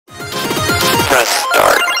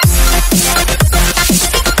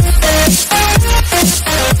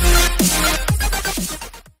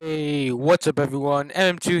What's up everyone,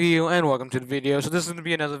 MM2 here, and welcome to the video. So this is going to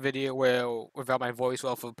be another video where, without my voice,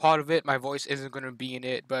 well, for part of it, my voice isn't going to be in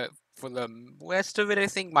it, but for the rest of it, I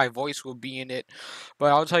think my voice will be in it.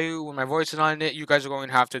 But I'll tell you, when my voice is not in it, you guys are going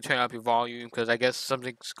to have to turn up your volume, because I guess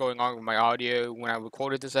something's going on with my audio when I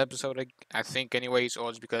recorded this episode, I think anyways, or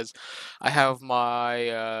it's because I have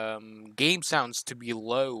my game sounds to be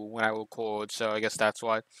low when I record, so I guess that's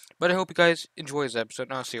why. But I hope you guys enjoy this episode,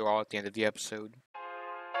 and I'll see you all at the end of the episode.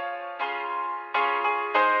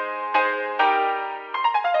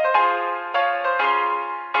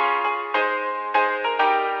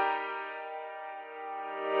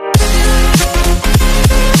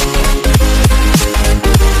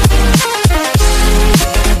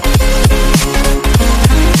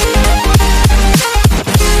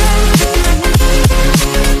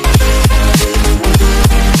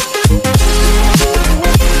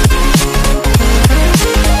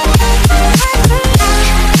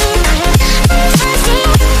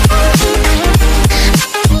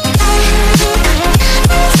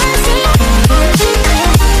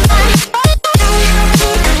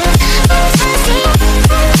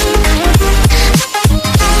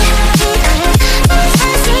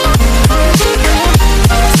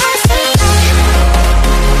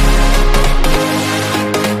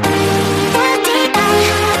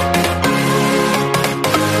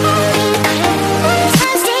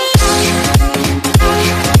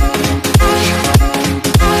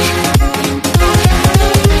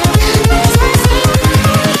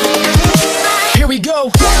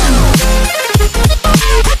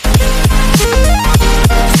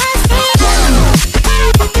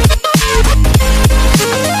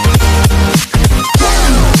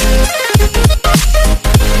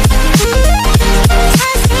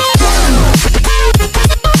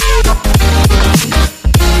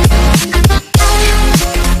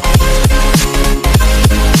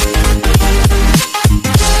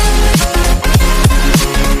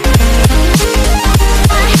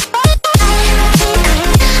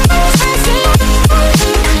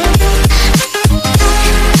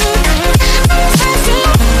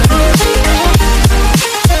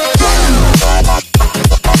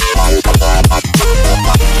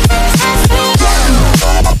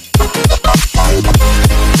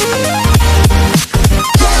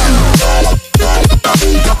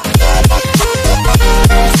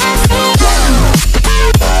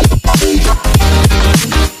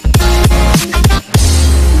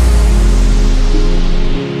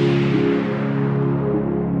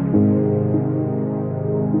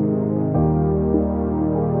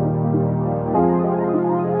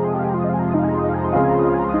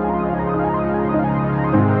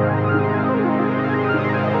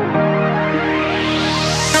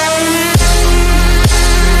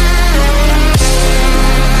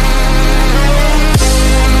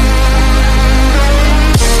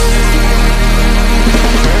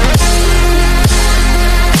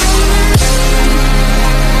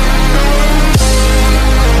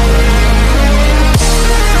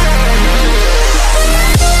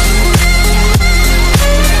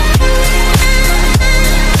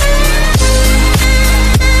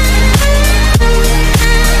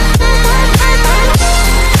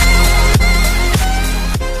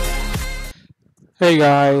 Hey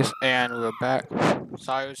guys, and we're back.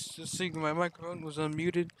 Sorry, I was just thinking my microphone was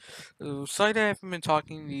unmuted. Sorry that I haven't been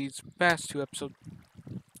talking these past two episodes.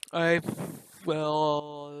 I'm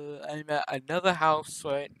at another house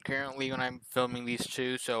right currently when I'm filming these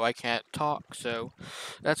two, so I can't talk, so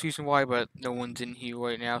that's the reason why, but no one's in here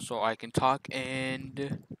right now, so I can talk,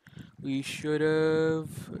 and we should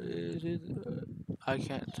have... I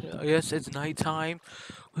can't tell. Yes, it's nighttime.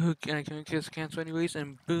 And I can kiss cancel anyways,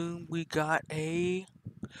 and boom, we got a...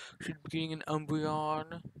 Should be getting an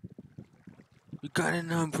Umbreon. We got an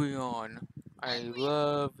Umbreon. I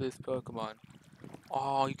love this Pokemon.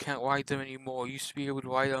 Oh, you can't ride them anymore. You used to be able to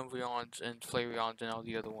ride Umbreons and Flareons and all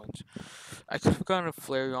the other ones. I could have gotten a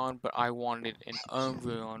Flareon, but I wanted an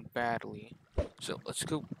Umbreon badly. So let's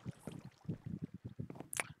go.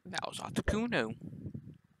 That was Articuno.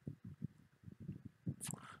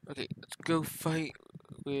 Okay, let's go fight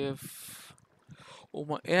with... Oh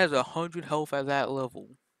my, it has 100 health at that level.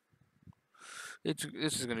 This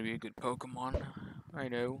is gonna be a good Pokemon. I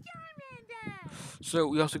know. So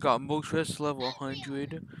we also got Moltres level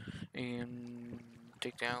 100 and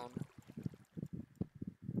take down,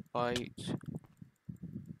 bite,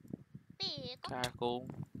 tackle,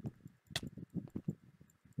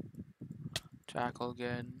 tackle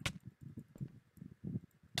again,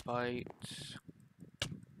 bite,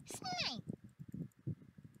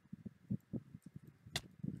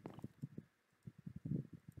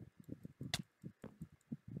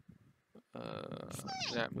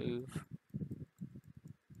 for that move.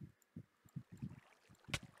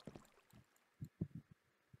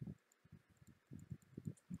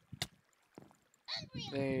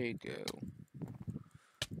 There you go.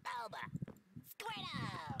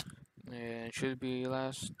 And it should be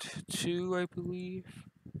last two, I believe.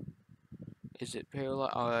 Is it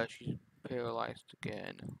paralyzed? Oh, she's paralyzed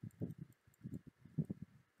again.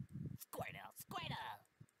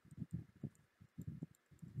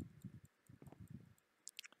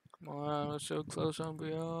 Come on, we're so close,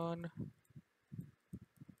 Umbreon.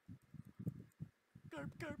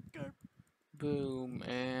 Boom,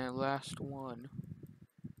 and last one.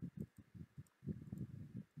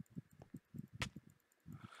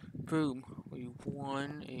 Boom, we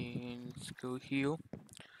won, and let's go heal.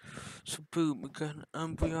 So boom, we got an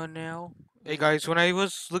Umbreon now. Hey guys, when I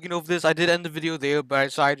was looking over this, I did end the video there, but I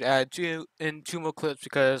decided to add two more clips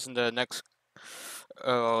because in the next,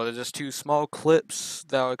 there's just two small clips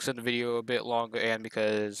that will extend the video a bit longer, and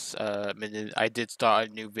because I did start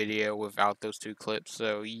a new video without those two clips,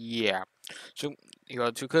 so yeah. So here are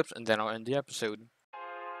the two clips, and then I'll end the episode.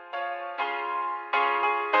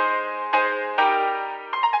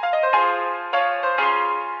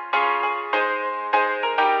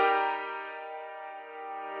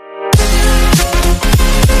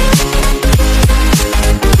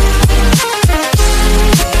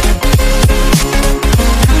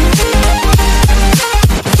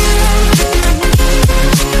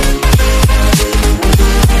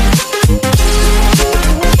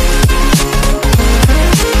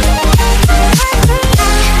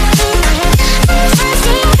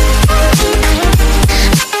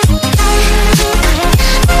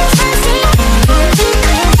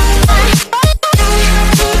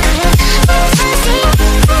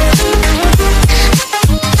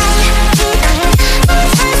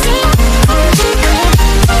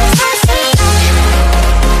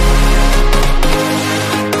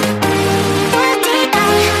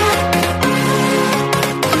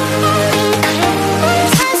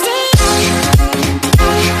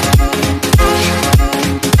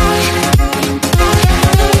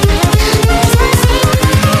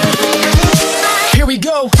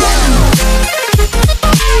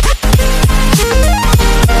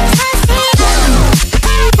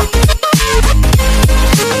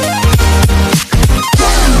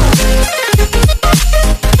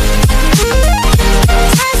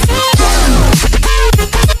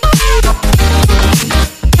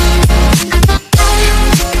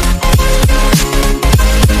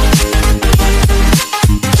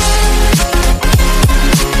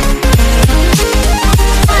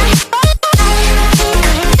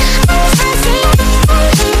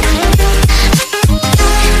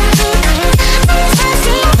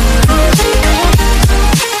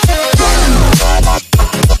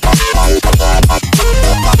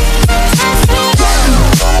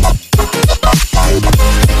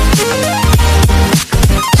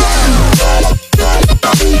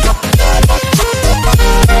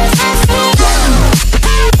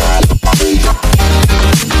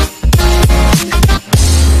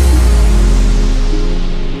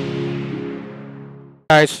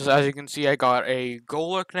 Guys, so as you can see, I got a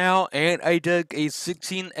Golurk now, and I dug a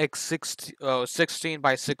 16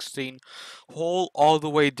 by 16 hole all the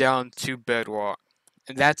way down to bedrock.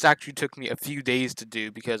 And that's actually took me a few days to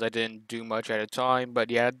do because I didn't do much at a time.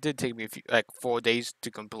 But yeah, it did take me like 4 days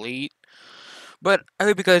to complete. But I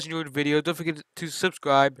hope you guys enjoyed the video. Don't forget to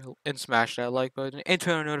subscribe and smash that like button and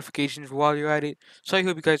turn on notifications while you're at it. So I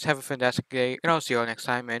hope you guys have a fantastic day, and I'll see you all next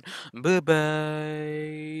time, and bye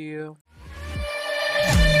bye.